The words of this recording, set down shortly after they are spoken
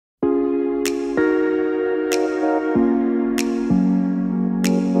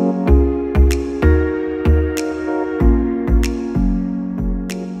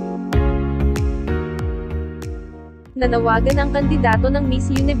Nanawagan ang kandidato ng Miss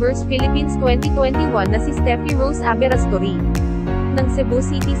Universe Philippines 2021 na si Steffi Aberaturi ng Cebu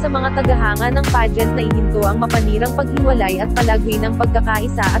City sa mga tagahanga ng pageant na ihinto ang mapanirang paghiwalay at palagwi ng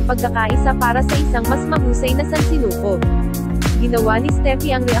pagkakaisa para sa isang mas mahusay na sansinukob. Ginawa ni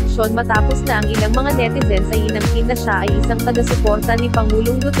Steffi ang reaksyon matapos na ang ilang mga netizens ay inangkin na siya ay isang taga-suporta ni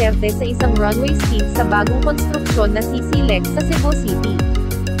Pangulong Duterte sa isang runway stint sa bagong konstruksyon na CCLEX sa Cebu City.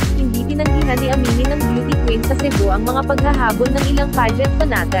 Hindi tinanggihan ni aminin ng beauty queen sa Cebu ang mga paghahabol ng ilang pageant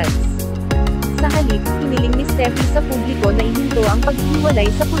fanatics. Sa halip, hiniling ni Steffi sa publiko na ihinto ang paghiwalay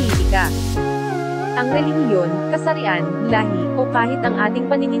sa politika. Ang relihiyon, kasarian, lahi, o kahit ang ating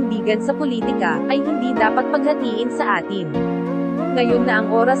paninindigan sa politika, ay hindi dapat paghatiin sa atin. Ngayon na ang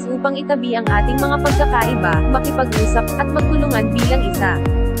oras upang itabi ang ating mga pagkakaiba, makipag-usap, at magtulungan bilang isa.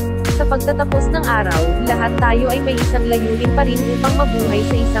 Sa pagtatapos ng araw, lahat tayo ay may isang layunin pa rin upang mabuhay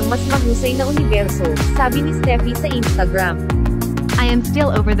sa isang mas mahusay na universo, sabi ni Steffi sa Instagram. I am still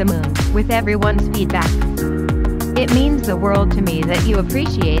over the moon with everyone's feedback. It means the world to me that you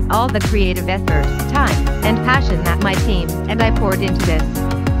appreciate all the creative effort, time, and passion that my team and I poured into this.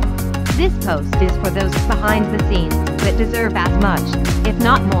 This post is for those behind the scenes that deserve as much, if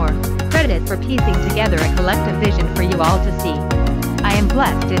not more, credit for piecing together a collective vision for you all to see. I am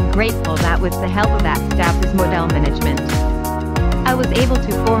blessed and grateful that with the help of that staff's model management, I was able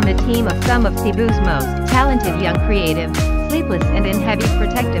to form a team of some of Cebu's most talented young creatives. Sleepless and in heavy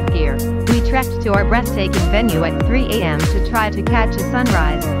protective gear, we trekked to our breathtaking venue at 3 a.m. to try to catch a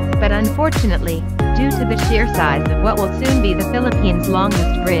sunrise, but unfortunately, due to the sheer size of what will soon be the Philippines'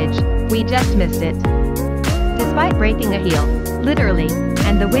 longest bridge, we just missed it. Despite breaking a heel, literally,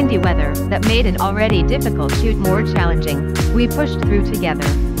 and the windy weather that made an already difficult shoot more challenging, we pushed through together.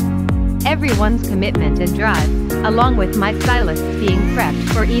 Everyone's commitment and drive, along with my stylists being prepped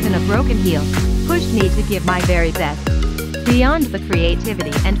for even a broken heel, pushed me to give my very best. Beyond the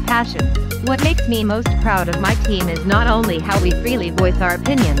creativity and passion, what makes me most proud of my team is not only how we freely voice our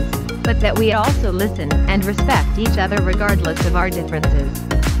opinions, but that we also listen and respect each other regardless of our differences.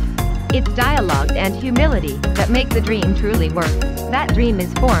 It's dialogue and humility that make the dream truly work. That dream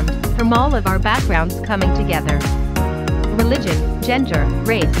is formed from all of our backgrounds coming together. Religion, gender,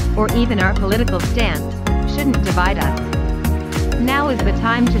 race, or even our political stance shouldn't divide us. Now is the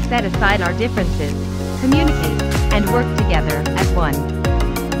time to set aside our differences, communicate, and work together as one.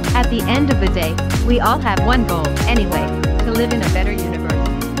 At the end of the day, we all have one goal, anyway, to live in a better universe.